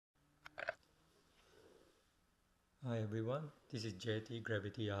Hi everyone, this is JT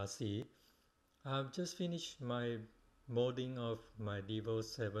Gravity RC. I've just finished my modding of my Devo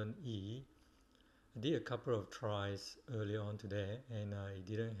 7E. I did a couple of tries earlier on today and it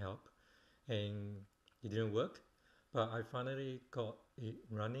didn't help and it didn't work, but I finally got it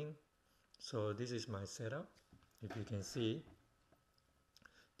running. So this is my setup. If you can see,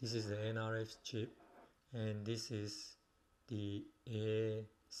 this is the NRF chip and this is the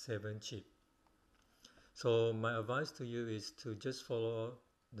A7 chip. So my advice to you is to just follow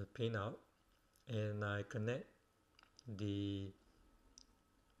the pinout and I connect the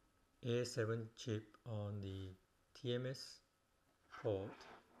A7 chip on the TMS port,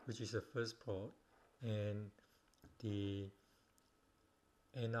 which is the first port, and the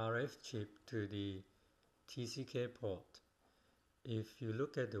NRF chip to the TCK port. If you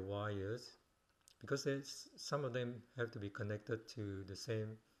look at the wires, because some of them have to be connected to the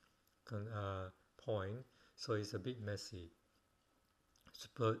same point, so it's a bit messy.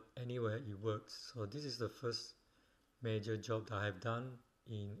 But anyway, it works. So this is the first major job that I have done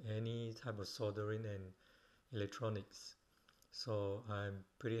in any type of soldering and electronics. So I'm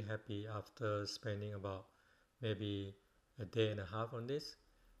pretty happy after spending about maybe a day and a half on this.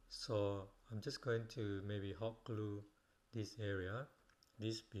 So I'm just going to maybe hot glue this area,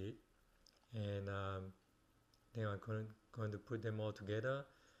 this bit, and then I'm going to put them all together,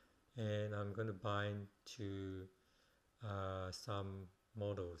 and I'm going to bind to some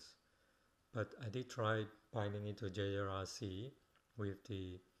models. But I did try binding it to JRRC with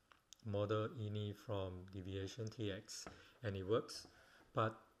the model INI from Deviation TX and it works.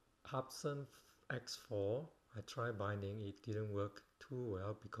 But Hubsan X4, I tried binding, it didn't work too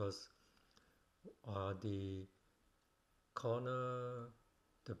well because the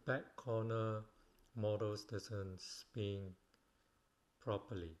back corner models doesn't spin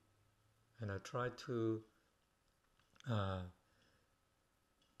properly. And I tried two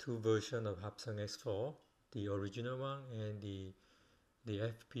versions of Hubsan X4, the original one and the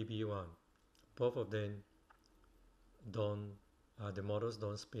FPB one. Both of them don't, the models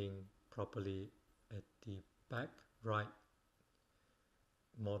don't spin properly at the back right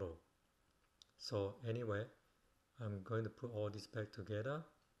model. So anyway, I'm going to put all this back together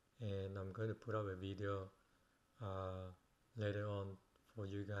and I'm going to put up a video later on for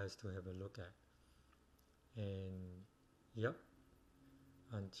you guys to have a look at. And yep,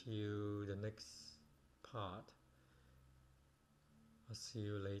 until the next part, I'll see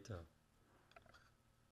you later.